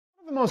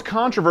most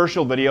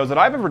controversial videos that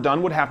I've ever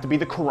done would have to be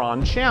the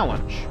Quran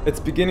challenge. It's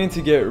beginning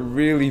to get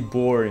really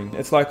boring.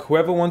 It's like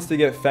whoever wants to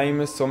get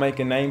famous or make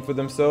a name for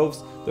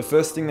themselves, the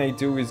first thing they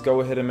do is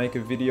go ahead and make a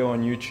video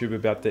on YouTube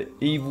about the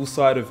evil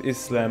side of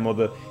Islam or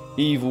the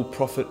evil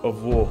prophet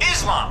of war.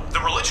 Islam,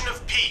 the religion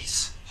of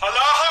peace. Allah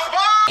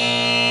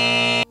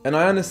Akbar! And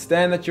I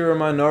understand that you're a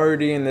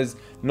minority and there's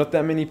not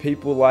that many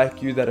people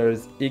like you that are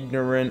as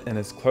ignorant and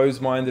as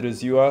closed-minded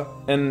as you are.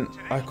 And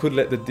I could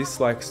let the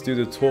dislikes do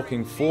the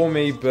talking for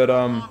me, but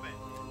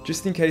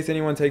just in case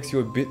anyone takes you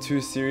a bit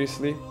too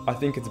seriously, I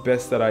think it's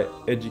best that I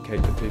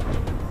educate the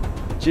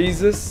people.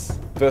 Jesus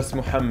versus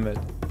Muhammad.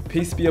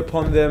 Peace be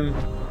upon them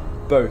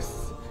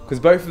both. Because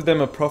both of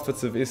them are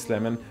prophets of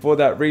Islam, and for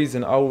that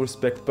reason I will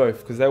respect both,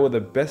 because they were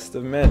the best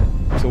of men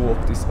to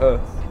walk this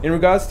earth. In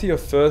regards to your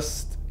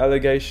first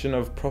allegation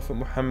of Prophet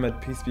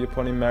Muhammad, peace be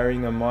upon him,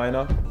 marrying a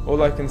minor,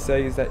 all I can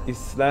say is that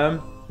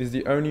Islam is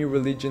the only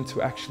religion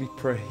to actually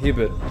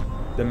prohibit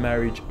the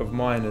marriage of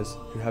minors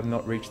who have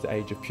not reached the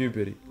age of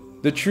puberty.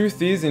 The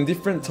truth is, in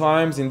different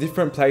times, in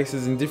different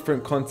places, in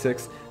different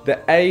contexts, the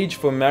age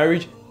for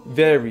marriage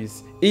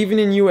varies. Even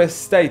in US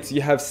states,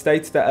 you have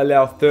states that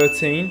allow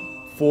 13,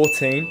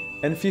 14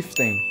 and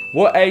 15.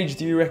 What age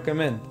do you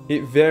recommend?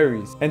 It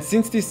varies. And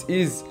since this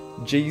is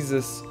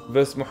Jesus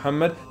versus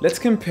Muhammad, let's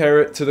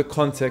compare it to the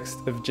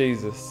context of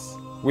Jesus,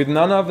 with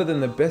none other than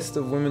the best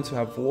of women to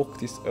have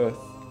walked this earth,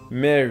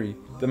 Mary,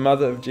 the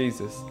mother of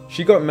Jesus.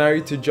 She got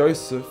married to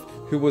Joseph,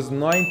 who was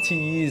 90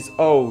 years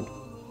old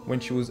when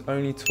she was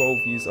only 12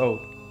 years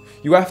old.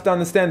 You have to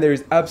understand there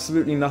is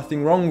absolutely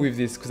nothing wrong with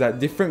this, because at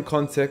different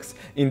contexts,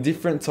 in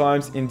different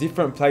times, in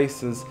different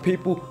places,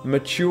 people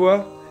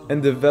mature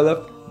and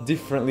develop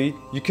differently.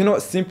 You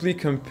cannot simply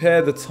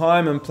compare the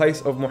time and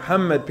place of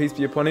Muhammad, peace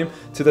be upon him,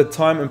 to the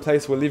time and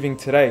place we're living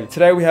today.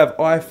 Today we have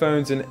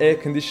iPhones and air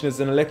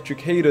conditioners and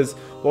electric heaters,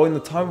 while in the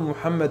time of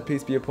Muhammad,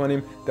 peace be upon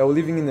him, they were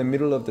living in the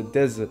middle of the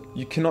desert.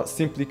 You cannot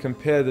simply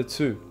compare the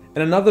two.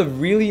 And another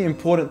really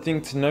important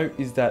thing to note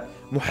is that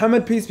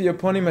Muhammad, peace be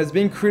upon him, has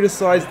been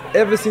criticized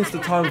ever since the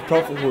time of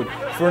prophethood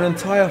for an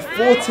entire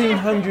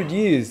 1400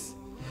 years.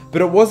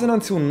 But it wasn't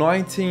until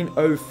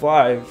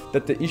 1905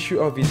 that the issue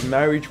of his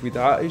marriage with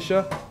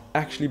Aisha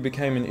actually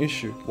became an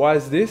issue. Why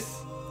is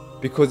this?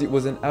 Because it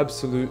was an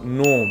absolute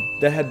norm.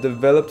 They had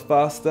developed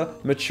faster,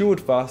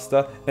 matured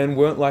faster, and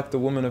weren't like the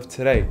women of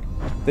today.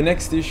 The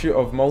next issue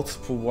of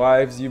multiple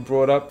wives you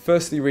brought up,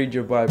 firstly read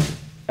your Bible.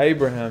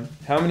 Abraham,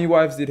 how many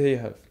wives did he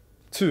have?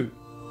 2.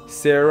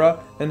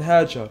 Sarah and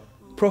Hajar.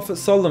 Prophet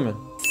Solomon,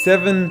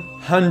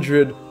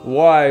 700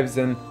 wives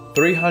and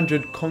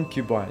 300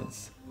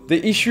 concubines.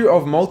 The issue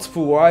of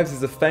multiple wives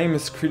is a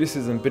famous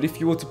criticism, but if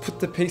you were to put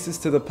the pieces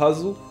to the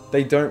puzzle,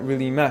 they don't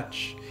really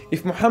match.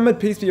 If Muhammad,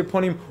 peace be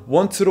upon him,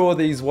 wanted all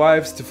these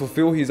wives to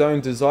fulfill his own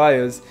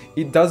desires,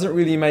 it doesn't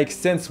really make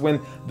sense when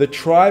the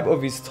tribe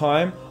of his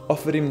time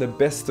offered him the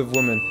best of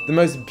women, the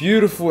most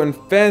beautiful and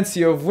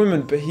fancy of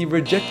women, but he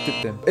rejected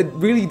them. It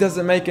really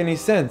doesn't make any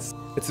sense.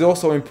 It's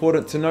also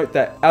important to note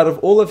that out of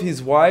all of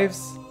his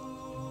wives,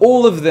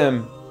 all of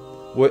them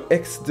were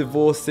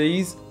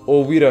ex-divorcees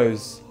or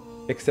widows,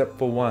 except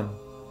for one.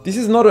 This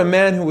is not a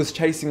man who was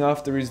chasing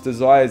after his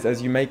desires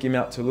as you make him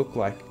out to look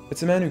like.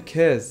 It's a man who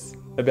cares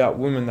about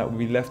women that will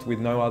be left with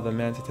no other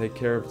man to take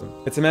care of them.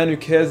 It's a man who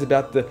cares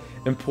about the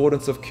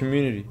importance of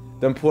community,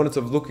 the importance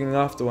of looking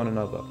after one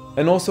another.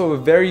 And also a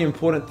very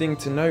important thing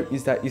to note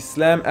is that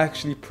Islam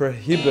actually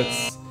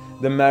prohibits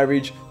the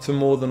marriage to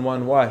more than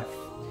one wife.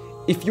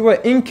 If you are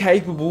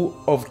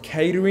incapable of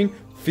catering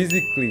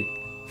physically,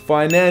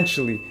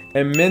 financially,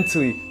 and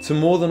mentally to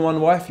more than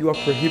one wife, you are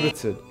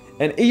prohibited.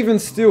 And even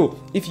still,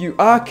 if you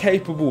are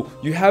capable,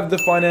 you have the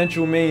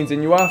financial means,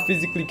 and you are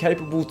physically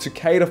capable to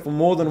cater for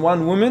more than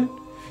one woman,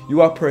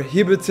 you are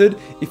prohibited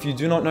if you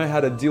do not know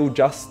how to deal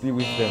justly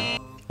with them.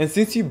 And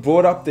since you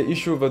brought up the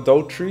issue of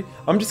adultery,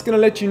 I'm just going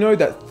to let you know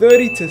that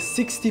 30 to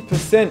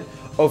 60%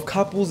 of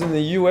couples in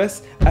the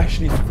US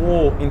actually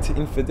fall into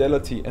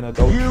infidelity and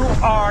adultery. You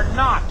are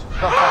not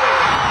the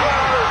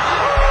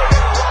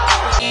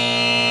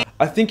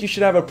I think you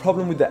should have a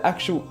problem with the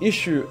actual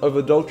issue of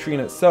adultery in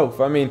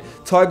itself. I mean,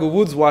 Tiger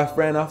Woods' wife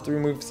ran after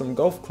him with some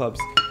golf clubs.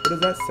 What does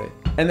that say?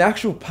 And the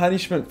actual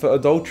punishment for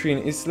adultery in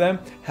Islam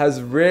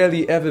has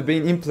rarely ever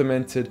been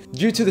implemented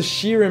due to the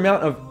sheer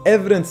amount of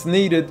evidence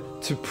needed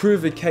to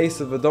prove a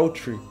case of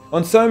adultery.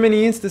 On so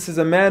many instances,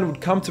 a man would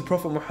come to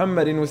Prophet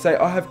Muhammad and would say,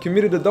 I have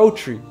committed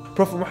adultery.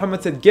 Prophet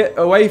Muhammad said, get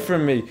away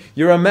from me.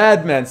 You're a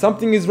madman.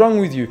 Something is wrong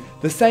with you.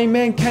 The same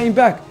man came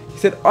back. He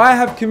said, I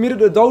have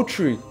committed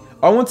adultery.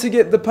 I want to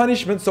get the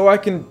punishment so I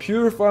can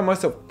purify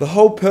myself. The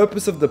whole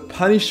purpose of the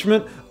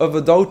punishment of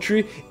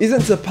adultery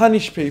isn't to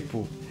punish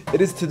people.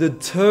 It is to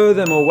deter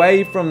them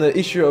away from the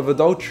issue of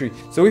adultery.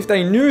 So if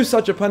they knew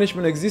such a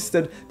punishment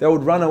existed, they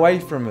would run away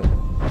from it.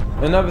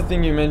 Another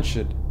thing you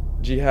mentioned,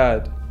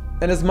 jihad.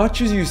 And as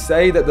much as you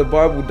say that the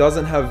Bible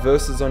doesn't have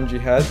verses on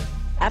jihad,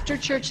 after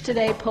church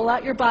today, pull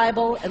out your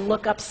Bible and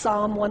look up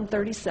Psalm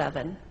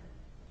 137,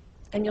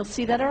 and you'll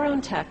see that our own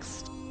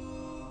text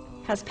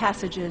has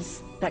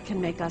passages that can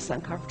make us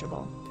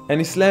uncomfortable. And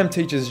Islam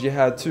teaches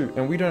jihad too,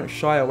 and we don't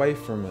shy away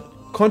from it.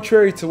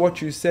 Contrary to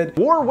what you said,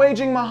 war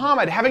waging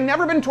Muhammad, having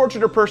never been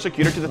tortured or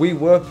persecuted to the we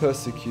were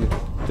persecuted.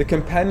 The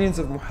companions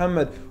of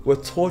Muhammad were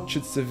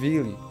tortured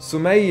severely.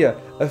 Sumayya,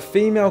 a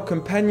female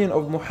companion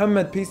of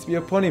Muhammad, peace be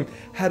upon him,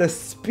 had a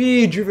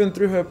spear driven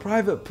through her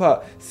private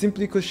part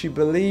simply because she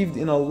believed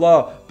in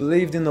Allah,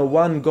 believed in the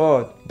one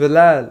God.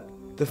 Bilal,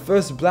 the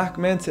first black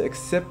man to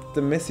accept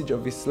the message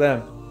of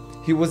Islam.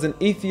 He was an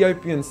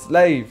Ethiopian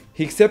slave.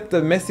 He accepted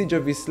the message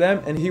of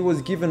Islam and he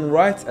was given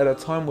rights at a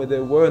time where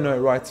there were no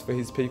rights for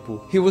his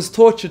people. He was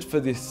tortured for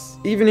this.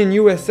 Even in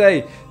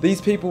USA,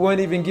 these people weren't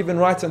even given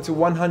rights until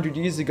 100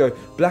 years ago.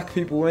 Black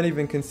people weren't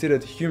even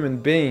considered human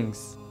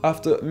beings.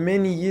 After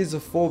many years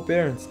of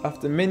forbearance,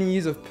 after many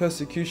years of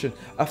persecution,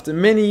 after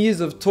many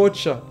years of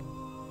torture,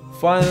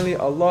 finally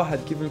Allah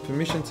had given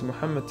permission to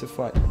Muhammad to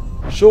fight.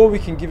 Sure, we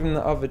can give him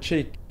the other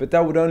cheek, but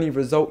that would only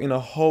result in a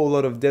whole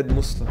lot of dead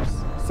Muslims.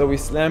 So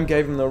Islam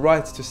gave him the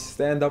right to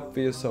stand up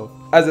for yourself.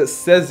 As it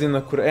says in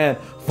the Quran,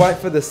 fight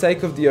for the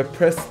sake of the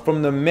oppressed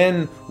from the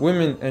men,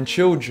 women and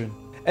children.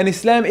 And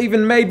Islam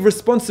even made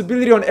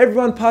responsibility on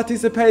everyone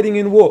participating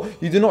in war.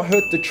 You do not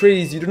hurt the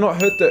trees, you do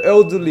not hurt the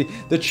elderly,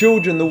 the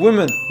children, the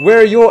women. Where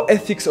are your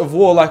ethics of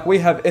war like we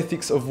have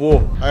ethics of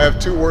war? I have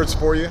 2 words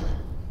for you.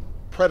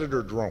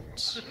 Predator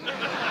drones.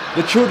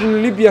 The children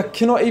in Libya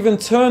cannot even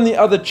turn the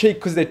other cheek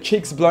because their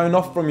cheek's blown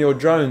off from your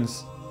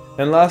drones.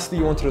 And lastly,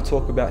 you wanted to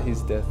talk about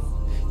his death.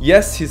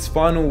 Yes, his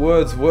final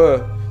words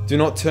were, "Do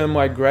not turn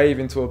my grave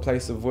into a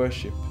place of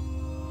worship."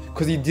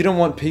 Because he didn't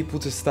want people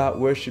to start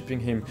worshipping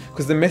him.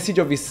 Because the message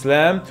of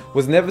Islam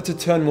was never to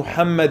turn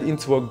Muhammad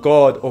into a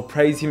god or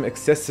praise him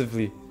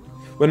excessively.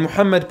 When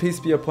Muhammad, peace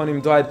be upon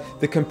him, died,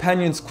 the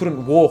companions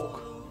couldn't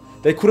walk.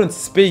 They couldn't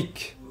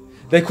speak.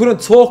 They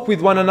couldn't talk with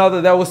one another.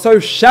 They were so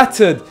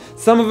shattered.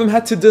 Some of them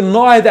had to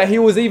deny that he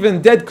was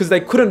even dead because they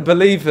couldn't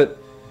believe it.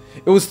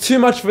 It was too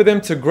much for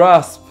them to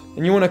grasp.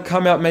 And you want to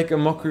come out and make a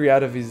mockery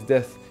out of his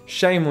death.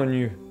 Shame on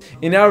you.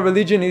 In our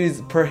religion, it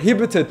is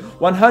prohibited,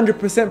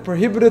 100%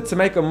 prohibited to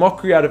make a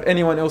mockery out of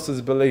anyone else's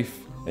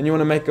belief. And you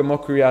want to make a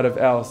mockery out of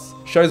ours.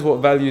 Shows what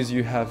values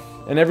you have.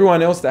 And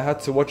everyone else that had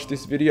to watch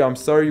this video, I'm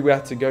sorry we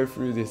had to go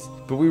through this.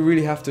 But we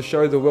really have to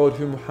show the world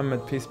who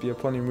Muhammad, peace be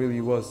upon him,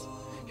 really was.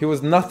 He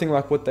was nothing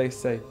like what they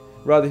say.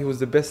 Rather, he was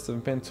the best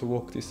of men to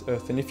walk this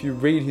earth. And if you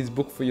read his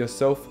book for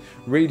yourself,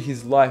 read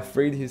his life,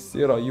 read his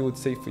seerah, you would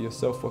see for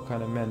yourself what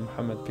kind of man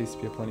Muhammad, peace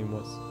be upon him,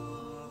 was.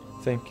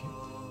 Thank you.